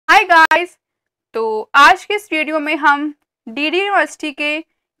Hi guys. तो आज के इस वीडियो में हम डीडी यूनिवर्सिटी के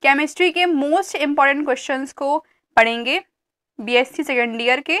केमिस्ट्री के मोस्ट इम्पॉर्टेंट क्वेश्चंस को पढ़ेंगे, बीएससी सेकेंड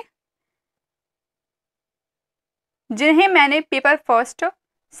ईयर के, जिन्हें मैंने पेपर फर्स्ट,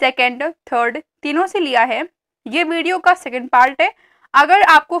 सेकेंड, थर्ड तीनों से लिया है। ये वीडियो का सेकेंड पार्ट है। अगर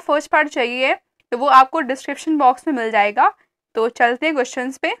आपको फर्स्ट पार्ट चाहिए तो वो आपको डिस्क्रिप्शन बॉक्स में मिल जाएगा। तो चलते हैं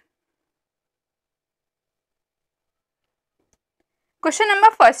क्वेश्चंस पे। Question number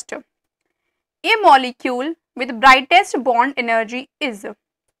first, A molecule with brightest bond energy is.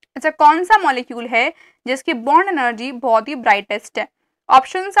 अच्छा, कौन सा मॉलिक्यूल है जिसकी बॉन्ड एनर्जी बहुत ही ब्राइटेस्ट है?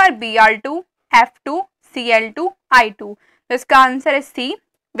 Options are Br2, F2, Cl2, I2। तो इसका आंसर है सी,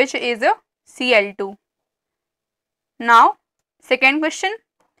 which is Cl2। Now second question,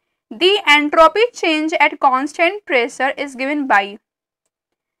 the entropy change at constant pressure is given by.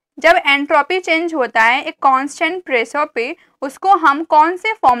 जब एंट्रोपी चेंज होता है एक कांस्टेंट प्रेशर पे, उसको हम कौन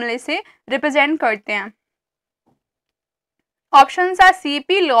से फॉर्मूले से रिप्रेजेंट करते हैं? Options are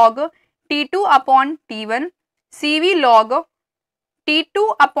Cp log T2 upon T1, Cv log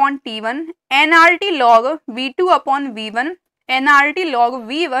T2 upon T1, nRT log V2 upon V1, nRT log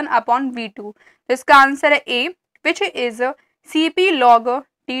V1 upon V2। तो इसका आंसर है ए, which is Cp log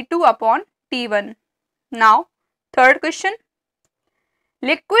T2 upon T1। Now third question,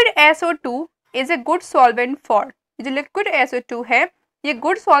 liquid SO2 is a good solvent for. जो liquid SO2 है ये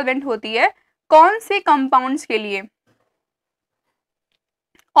good solvent होती है कौन से कंपाउंड्स के लिए?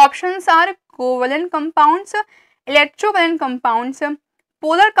 Options are covalent compounds, electrovalent compounds,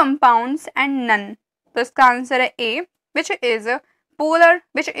 polar compounds and none. तो इसका आंसर है ए, which is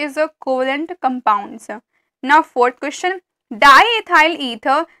covalent compounds. Now fourth question, diethyl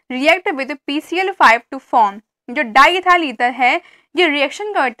ether react with PCl5 to form. जो डाईइथाइल ईथर है ये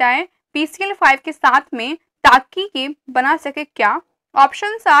रिएक्शन करता है PCl5 के साथ में ताकि ये बना सके क्या?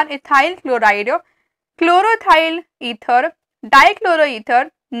 Options are ethyl chloride, chloroethyl ether, dichloro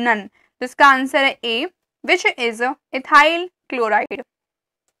ether, none. तो इसका आंसर है ए, which is ethyl chloride.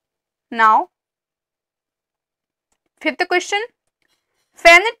 Now fifth question,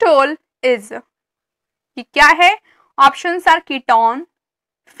 फेनेटोल is, ये क्या है? Options are ketone,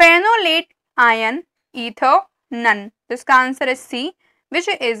 phenolate ion, ether, none. तो इसका आंसर है सी, which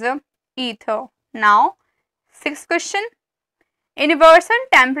is ether. Now sixth question, inversion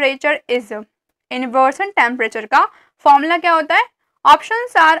temperature is. Inversion temperature का फॉर्मूला क्या होता है?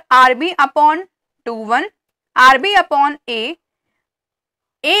 Options are Rb upon 2(1), Rb upon A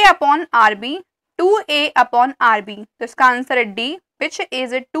upon Rb, 2A upon Rb। तो इसका answer है D, which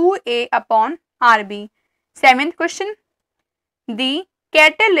is 2A upon Rb। Seventh question, the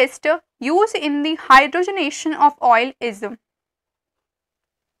catalyst use in the hydrogenation of oil is.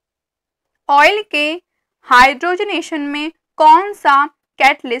 Oil के hydrogenation में कौन सा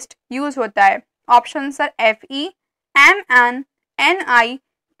catalyst use होता है? Option are Fe, Mn, Ni,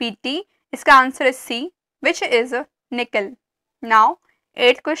 Pt। इसका आंसर है सी, विच इज निकल। Now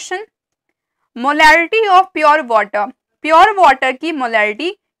at question, molarity of pure water. Pure water की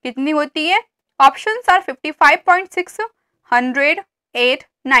मोलैरिटी कितनी होती है? Options are 55.6, 100, 8,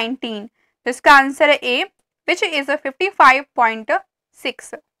 19। तो इसका आंसर है ए, which is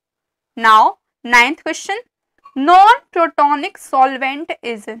 55.6। Now ninth question, non protonic solvent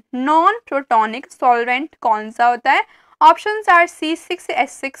is. Non protonic solvent कौन सा होता है? Options are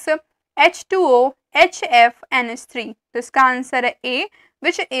C6H6, H2O, HF, NH3। तो इसका आंसर है ए,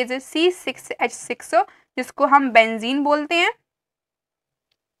 विच इज C6H6, जिसको हम बेंजीन बोलते हैं।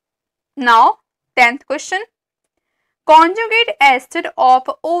 Now tenth question, conjugate acid of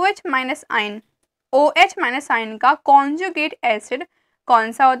OH minus ion. OH minus ion का कॉन्जुगेट एसिड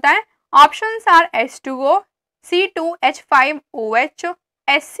कौन सा होता है? Options are H2O, C2H5OH,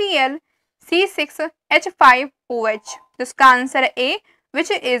 HCl, C6H5OH। तो इसका आंसर है ए,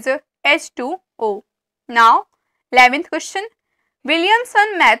 which is H2O। Now 11th question,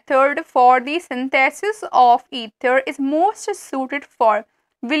 Williamson method for the synthesis of ether is most suited for.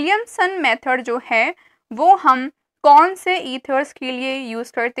 Williamson method जो है वो हम कौन से ईथर्स के लिए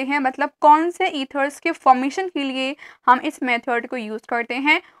यूज करते हैं, मतलब कौन से ईथर्स के फॉर्मेशन के लिए हम इस मेथड को यूज करते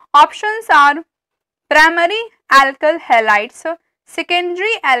हैं? Options are primary alkyl halides,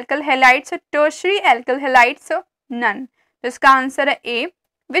 secondary alkyl halides, tertiary alkyl halides, none. तो इसका आंसर है ए,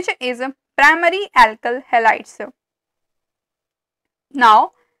 which is primary alkyl halides. Now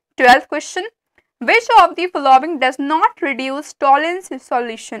 12th question, which of the following does not reduce Tollens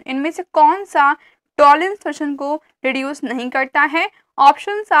solution. इनमें से कौन सा Tollens solution को reduce नहीं करता है?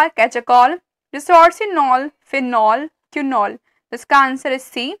 Options are कैचेकॉल, resorcinol, phenol, क्यूनॉल। इसका आंसर है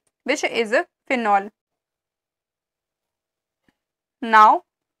सी, which is phenol. Now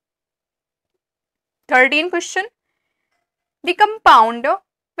 13 question, the compound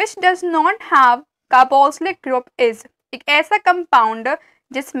which does not have carboxylic group is, एक ऐसा कंपाउंड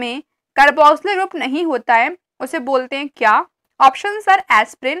जिसमें कार्बोक्सिलिक ग्रुप नहीं होता है उसे बोलते हैं क्या? Options are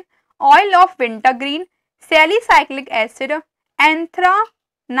aspirin, oil of wintergreen, salicylic acid,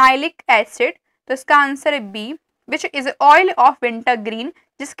 एंथ्रानाइलिक acid. तो इसका आंसर है B, which is oil of wintergreen,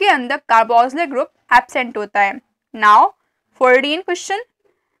 जिसके अंदर कार्बोक्सिलिक ग्रुप एब्सेंट होता है। Now 14 question,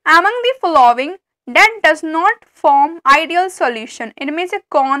 among the following that does not form ideal solution, इनमें से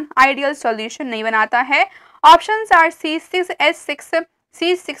कौन ideal solution नहीं बनाता है? Options are C6H6,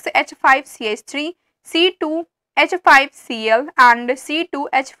 C6H5CH3, C2H5Cl and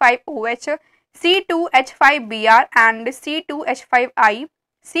C2H5OH, C2H5Br and C2H5I,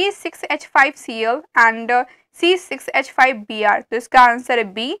 C6H5Cl and C6H5Br। तो इसका आंसर है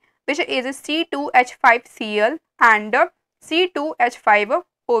B, which is C2H5Cl and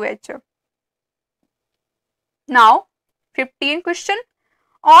C2H5OH। Now 15 question,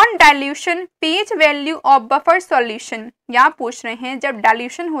 on dilution pH value of buffer solution, यहाँ पूछ रहे हैं जब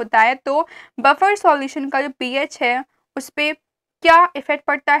डाइल्यूशन होता है तो बफर सॉल्यूशन का जो pH है उस पर क्या इफेक्ट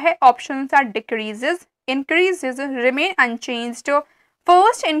पड़ता है? Options are decreases, increases, remain unchanged,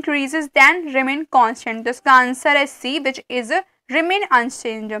 first increases then remain constant. तो इसका आंसर है सी, विच इज रिमेन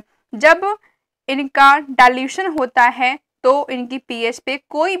अनचेंज्ड। जब इनका डाइल्यूशन होता है तो इनकी पीएच पे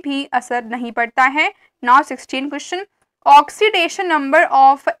कोई भी असर नहीं पड़ता है। Now 16 question, oxidation number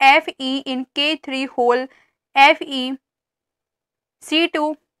of Fe in K3 whole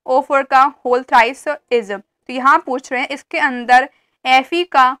FeC2O4 का होल थ्राइस इज। तो यहाँ पूछ रहे हैं इसके अंदर Fe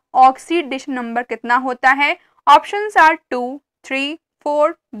का ऑक्सीडेशन नंबर कितना होता है? Options are 2, 3,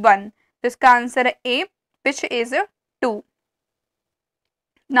 4, 1। तो इसका आंसर है ए, which is 2।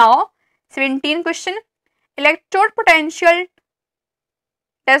 Now 17 question, electrode potential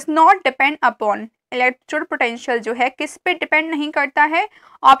does not depend upon, electrode potential जो है किस पे डिपेंड नहीं करता है?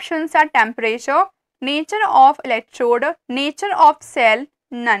 Options are temperature, nature of electrode, nature of cell,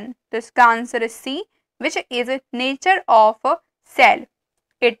 none. तो इसका आंसर है सी, which is nature of cell.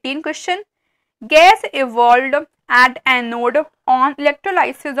 18 question, gas evolved at anode on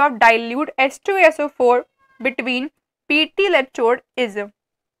electrolysis of dilute H2SO4 between PT electrode is,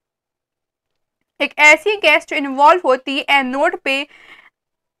 एक ऐसी gas जो involve होती है anode पे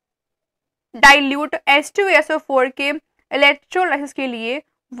dilute H2SO4 के इलेक्ट्रोलाइसिस के लिए,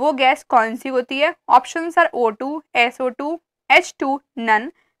 वो गैस कौन सी होती है? Options are O2, SO2, H2,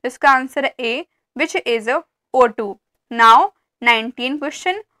 none. इसका आंसर है ए, which is O2। Now 19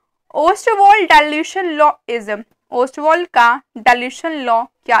 question, ओस्टवॉल्ड dilution law is, ओस्टवॉल्ड का डाइल्यूशन लॉ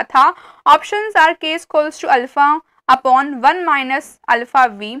क्या था? Options are K equals to alpha upon 1 minus alpha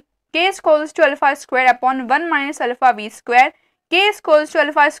V, K equals to alpha square upon 1 minus alpha V square, K equals to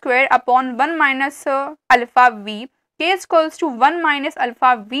alpha square upon 1 minus alpha V, K equals to 1 minus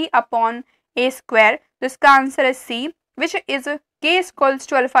alpha V upon A square. तो इसका answer है सी, which is K equals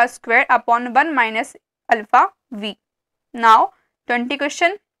to alpha square upon 1 minus alpha V. Now 20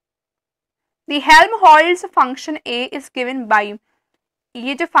 question, the Helmholtz function A is given by,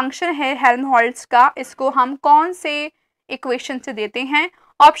 ये जो function है Helmholtz का, इसको हम कौन से इक्वेशन से देते हैं?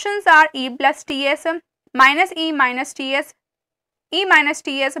 Options are E plus T S minus E minus T S, E minus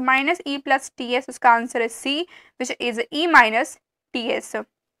T S minus E plus T S. उसका आंसर है सी, which is E minus T S.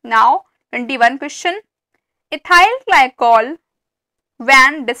 Now 21 question, ethyl glycol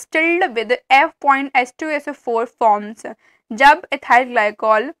when distilled with F.H2SO4 forms, जब ethyl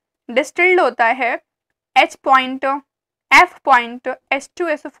glycol distilled होता है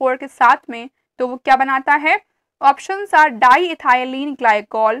F.H2SO4 के साथ में तो वो क्या बनाता है? Options are die ethylene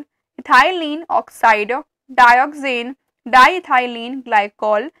glycol, ethylene oxide, डायोक्सेन, die ethylene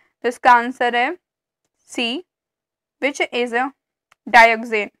glycol. तो इसका आंसर है सी, which is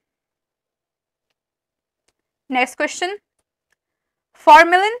डायोक्सेन। Next question,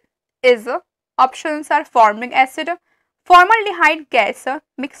 formalin is, options are formic acid, formaldehyde gas,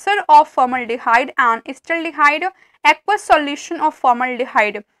 mixture of formaldehyde and etaldehyde, aqueous solution of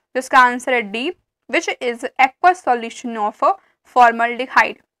formaldehyde। तो इसका answer है D, which is aqueous solution of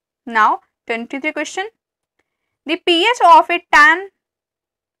formaldehyde। Now 23 question, the pH of a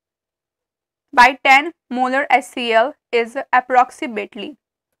 10/10 molar HCl is approximately,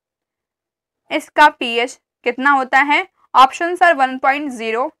 इसका pH कितना होता है? Options are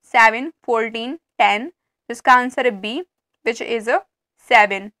 1.0, 7, 14, 10। इसका answer है B, which is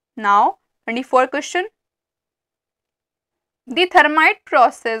 7। Now 24 question, the thermite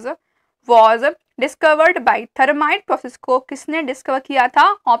process was discovered by, thermite process को किसने discover किया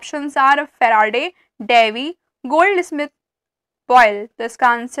था? Options are Faraday, Davy, Goldsmith, boil. तो इसका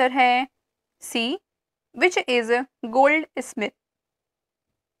आंसर है सी, which is Goldsmith.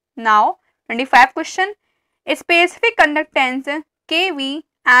 Now 25 question. Specific conductance Kv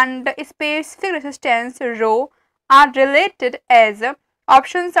and specific resistance rho are related as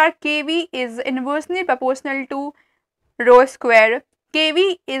options are Kv is inversely proportional to rho square,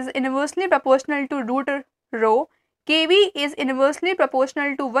 Kv is inversely proportional to root rho, Kv is inversely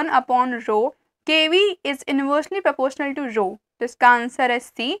proportional to 1 upon rho, Kv is inversely proportional to rho. तो इसका answer है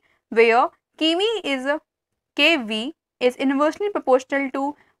C, where Kv is inversely proportional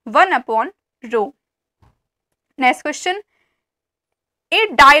to 1 upon rho. Next question. A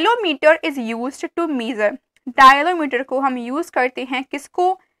dialometer is used to measure. डायलोमीटर को हम use करते हैं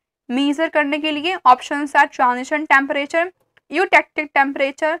किसको major करने के लिए? Options are transition temperature, eutectic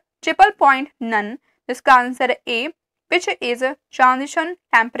temperature, triple point, none. इसका आंसर है ए, which is transition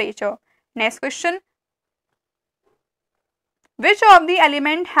temperature. Next question. Which of the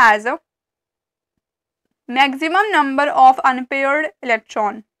element has maximum number of unpaired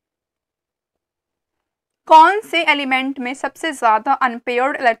electron? कौन से एलिमेंट में सबसे ज्यादा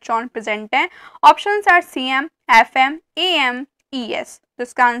अनपेयर्ड इलेक्ट्रॉन प्रेजेंट है? Options are Cm, Fm, Am, Es. तो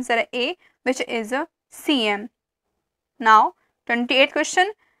इसका आंसर है ए, which is Cm. Now 28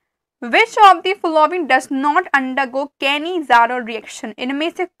 question. Which of the following does not undergo कैनी-ज़ारो reaction? इनमें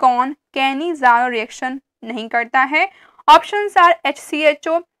से कौन कैनी-ज़ारो रिएक्शन नहीं करता है? Options are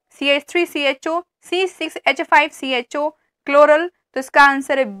HCHO, CH3CHO, C6H5CHO, chloral. तो इसका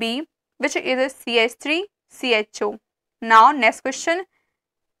आंसर है B, which is CH3CHO. Now next question.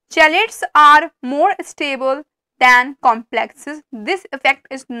 Chelates are more stable than complexes. This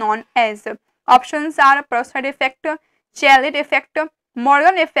effect is known as. Options are peroxide effect, chelate effect,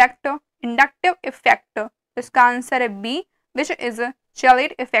 Morgan effect, inductive effect. इसका answer है B, which is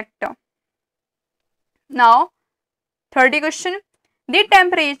chelate effect. Now 30 question. The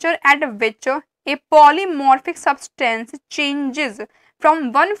temperature at which a polymorphic substance changes from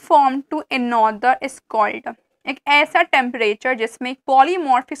one form to another is called. एक ऐसा temperature जिसमें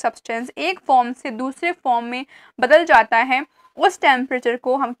polymorphic substance एक form से दूसरे form में बदल जाता है, उस टेम्परेचर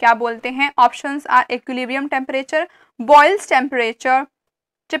को हम क्या बोलते हैं? Options are equilibrium temperature, boils temperature,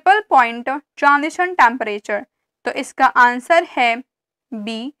 triple point, transition temperature. तो इसका आंसर है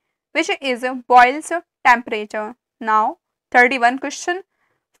B, which is boils temperature. Now 31 question.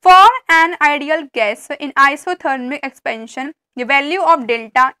 For an ideal gas in आइसोथर्मिक expansion the value of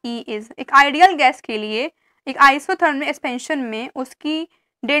delta E is. एक ideal gas के लिए एक आइसोथर्मिक expansion में उसकी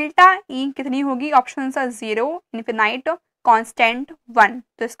delta E कितनी होगी? Option are 0, infinite, constant, 1.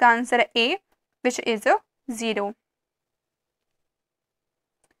 तो इसका आंसर है ए, which is 0.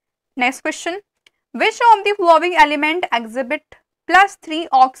 Next question. Which of the following element exhibit +3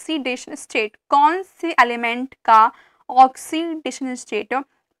 oxidation state? कौन से एलिमेंट का ऑक्सीडेशन स्टेट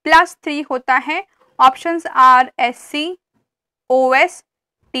 +3 होता है? Options are Sc, OS,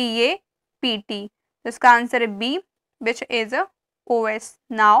 TA, PT. इसका आंसर है B, which is OS.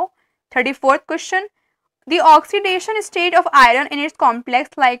 Now 34th question. The oxidation state of iron in its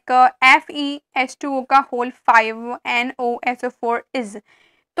complex like FeH2O का whole 5 NOSO4 is.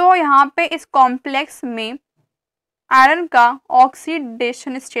 तो यहाँ पे इस कॉम्प्लेक्स में आयरन का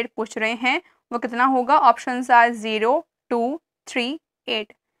ऑक्सीडेशन स्टेट पूछ रहे हैं, वो कितना होगा? Option are 0, 2, 3,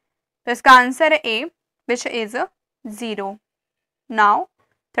 8. तो इसका आंसर है ए, which is 0. Now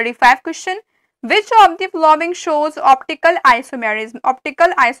 35 question. Which of the following shows optical isomerism?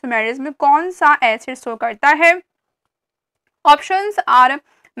 Optical isomerism में कौन सा एसिड शो करता है? Options are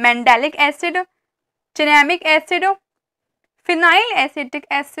mandelic acid, चिनेमिक acid, phenyl acetic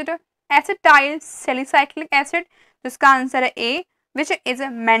acid, acetyl salicylic acid. जिसका आंसर है ए, which is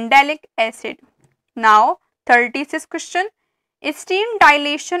mandelic acid. Now 36 question. Steam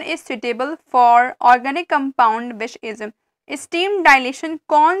dilation is suitable for organic compound which is. Steam dilation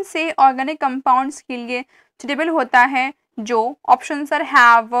कौन से organic compounds के लिए suitable होता है? जो options are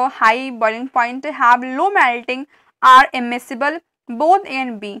have high boiling point, have low melting, are immiscible, both A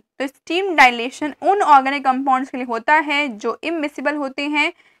and B. तो steam dilation उन organic compounds के लिए होता है जो इमिसिबल होते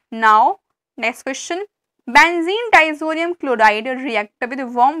हैं. Now next question. Benzene diazonium chloride react with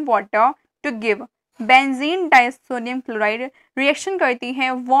warm water to give. Benzene diazonium chloride reaction करती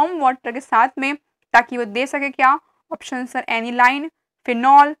है वार्म वाटर के साथ में ताकि वो दे सके क्या? Options are एनिलाइन,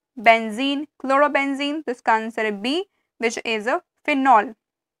 phenol, benzene, chlorobenzene. तो इसका आंसर है B, which is phenol.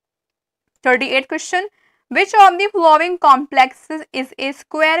 38 question. Which of the following complexes is a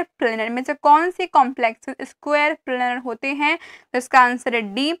square planar? में से कौन से कॉम्प्लेक्सेस स्क्वायर प्लेनर होते हैं? तो इसका आंसर है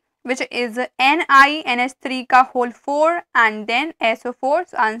डी, विच इज NiNH3 का whole 4 and then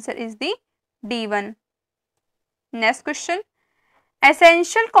SO4. Answer is the D1. Next question.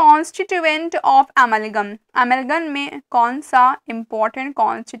 Essential constituent of amalgam, amalgam में कौन सा इंपॉर्टेंट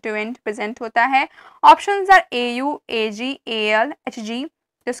कॉन्स्टिट्यूएंट प्रेजेंट होता है? Options are AU, AG, AL, HG।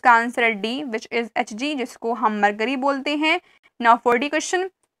 जिसका आंसर है डी विच इज HG, जिसको हम मरकरी बोलते हैं। Now 40 question,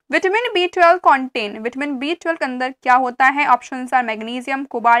 vitamin B12 contain, vitamin B12 के अंदर क्या होता है? Options are magnesium,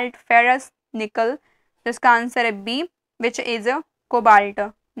 cobalt, ferrous, निकल। जिसका आंसर है B which is cobalt.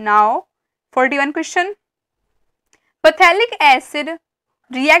 Now 41 question, पैथेलिक acid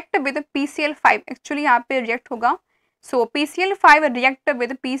react with PCl5, actually यहाँ पे रिएक्ट होगा, सो PCl5 react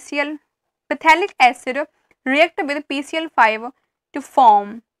with PCl, पैथेलिक acid react with PCl5 to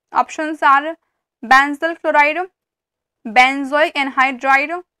form, options are benzyl chloride, benzoic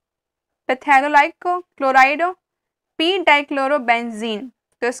anhydride, पैथेलोलाइक chloride, P dichlorobenzene.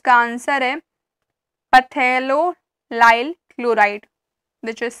 तो इसका answer है पैथेलोलाइल chloride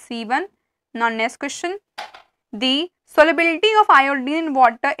which is C1। Now next question, The solubility of iodine in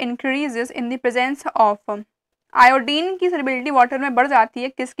water increases in the presence of, iodine की solubility water में बढ़ जाती है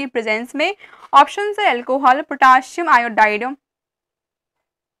किसकी presence में? ऑप्शन है alcohol, potassium iodide,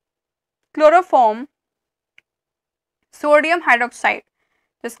 chloroform, sodium hydroxide.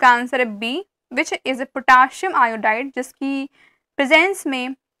 जिसका आंसर है B which is potassium iodide, जिसकी प्रेजेंस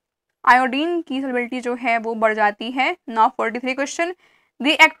में आयोडीन की solubility जो है वो बढ़ जाती है। Now 43 question, the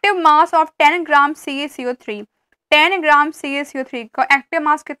active mass of 10 gram CaCO3, 10 gram CaCO3 का एक्टिव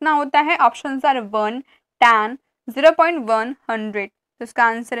मास कितना होता है? Options are 1, 10, 0.1, 100। तो इसका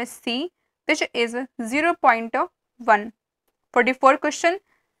आंसर है सी which is 0.1। 44 question,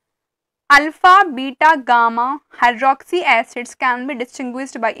 alpha, beta, gamma hydroxy acids can be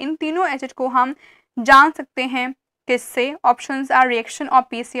distinguished by, इन तीनों एसिड को हम जान सकते हैं किससे? Options are reaction of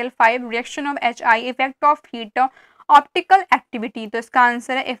PCl5, reaction of HI, effect of heat, optical activity. तो इसका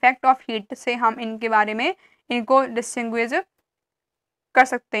आंसर है इफेक्ट ऑफ हीट से हम इनके बारे में इनको डिस्टिंग्विश कर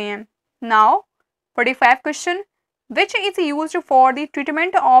सकते हैं। Now 45 question, which is used for the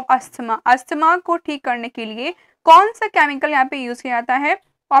treatment of asthma, asthma को ठीक करने के लिए कौन सा केमिकल यहाँ पे यूज किया जाता है?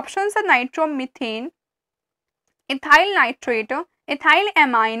 ऑप्शन है nitromethane, ethyl nitrate, ethyl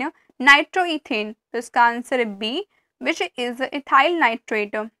amine, nitroethane. तो इसका आंसर है B which is ethyl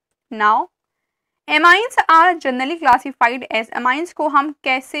nitrate. Now amines are generally classified as, amines को हम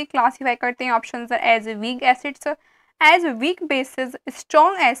कैसे क्लासीफाई करते हैं? Option are as weak acids, as week basis,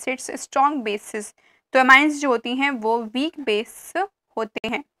 strong acids, strong bases. तो amines जो होती हैं वो वीक बेस होते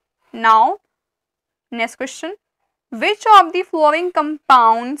हैं। Now next question, which of the following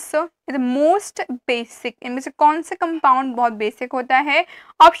compounds is most basic, इनमें से कौन से कंपाउंड बहुत बेसिक होता है?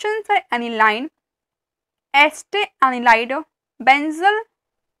 Option are एनिलाइन, एस्टे anilide, benzyl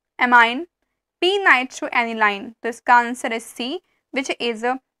amine, P nitro एनिलाइन। तो इसका आंसर है सी which is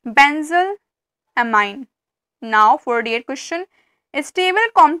benzyl amine. Now 48 question, stable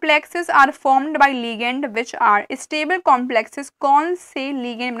complexes are formed by ligand which are, stable complexes कौन से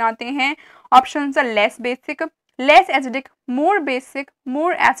लिगेंड बनाते हैं? Option are less basic, less acidic, more basic,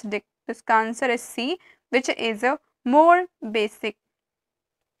 more acidic. तो इसका answer है सी which is more basic.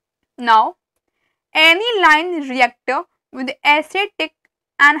 Now एनिलाइन react with acetic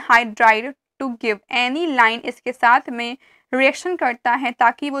anhydride to give, एनिलाइन इसके साथ में रिएक्शन करता है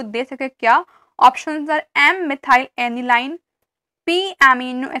ताकि वो दे सके क्या? Options R M methyl एनिलाइन, P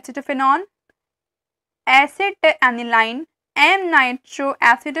amino एसिटोफेनॉन, acid एनिलाइन, M nitro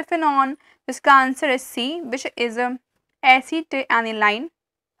एसिटोफेनॉन। इसका आंसर है सी which is acid एनिलाइन।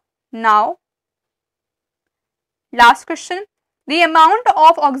 Now last question, the amount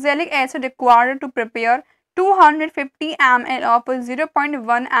of oxalic acid required to prepare 250 ml of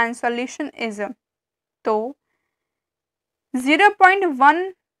 0.1 and solution is, तो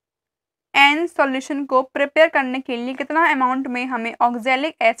 0.1 n सॉल्यूशन को prepare करने के लिए कितना amount में हमें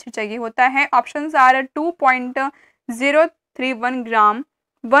ऑक्सैलिक एसिड चाहिए होता है? ऑप्शंस आर 2.031 ग्राम,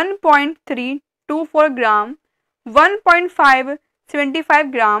 1.324 ग्राम, 1.575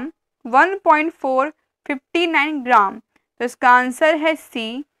 ग्राम, 1.459 ग्राम। तो इसका आंसर है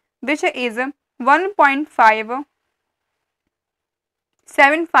सी which is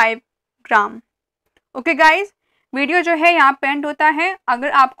 1.575 gram. Okay guys, video जो है यहाँ पे एंड होता है।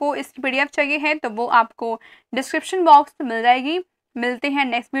 अगर आपको इसकी PDF चाहिए है तो वो आपको डिस्क्रिप्शन बॉक्स में मिल जाएगी। मिलते हैं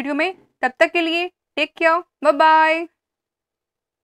नेक्स्ट वीडियो में, तब तक के लिए टेक केयर, बाय बाय।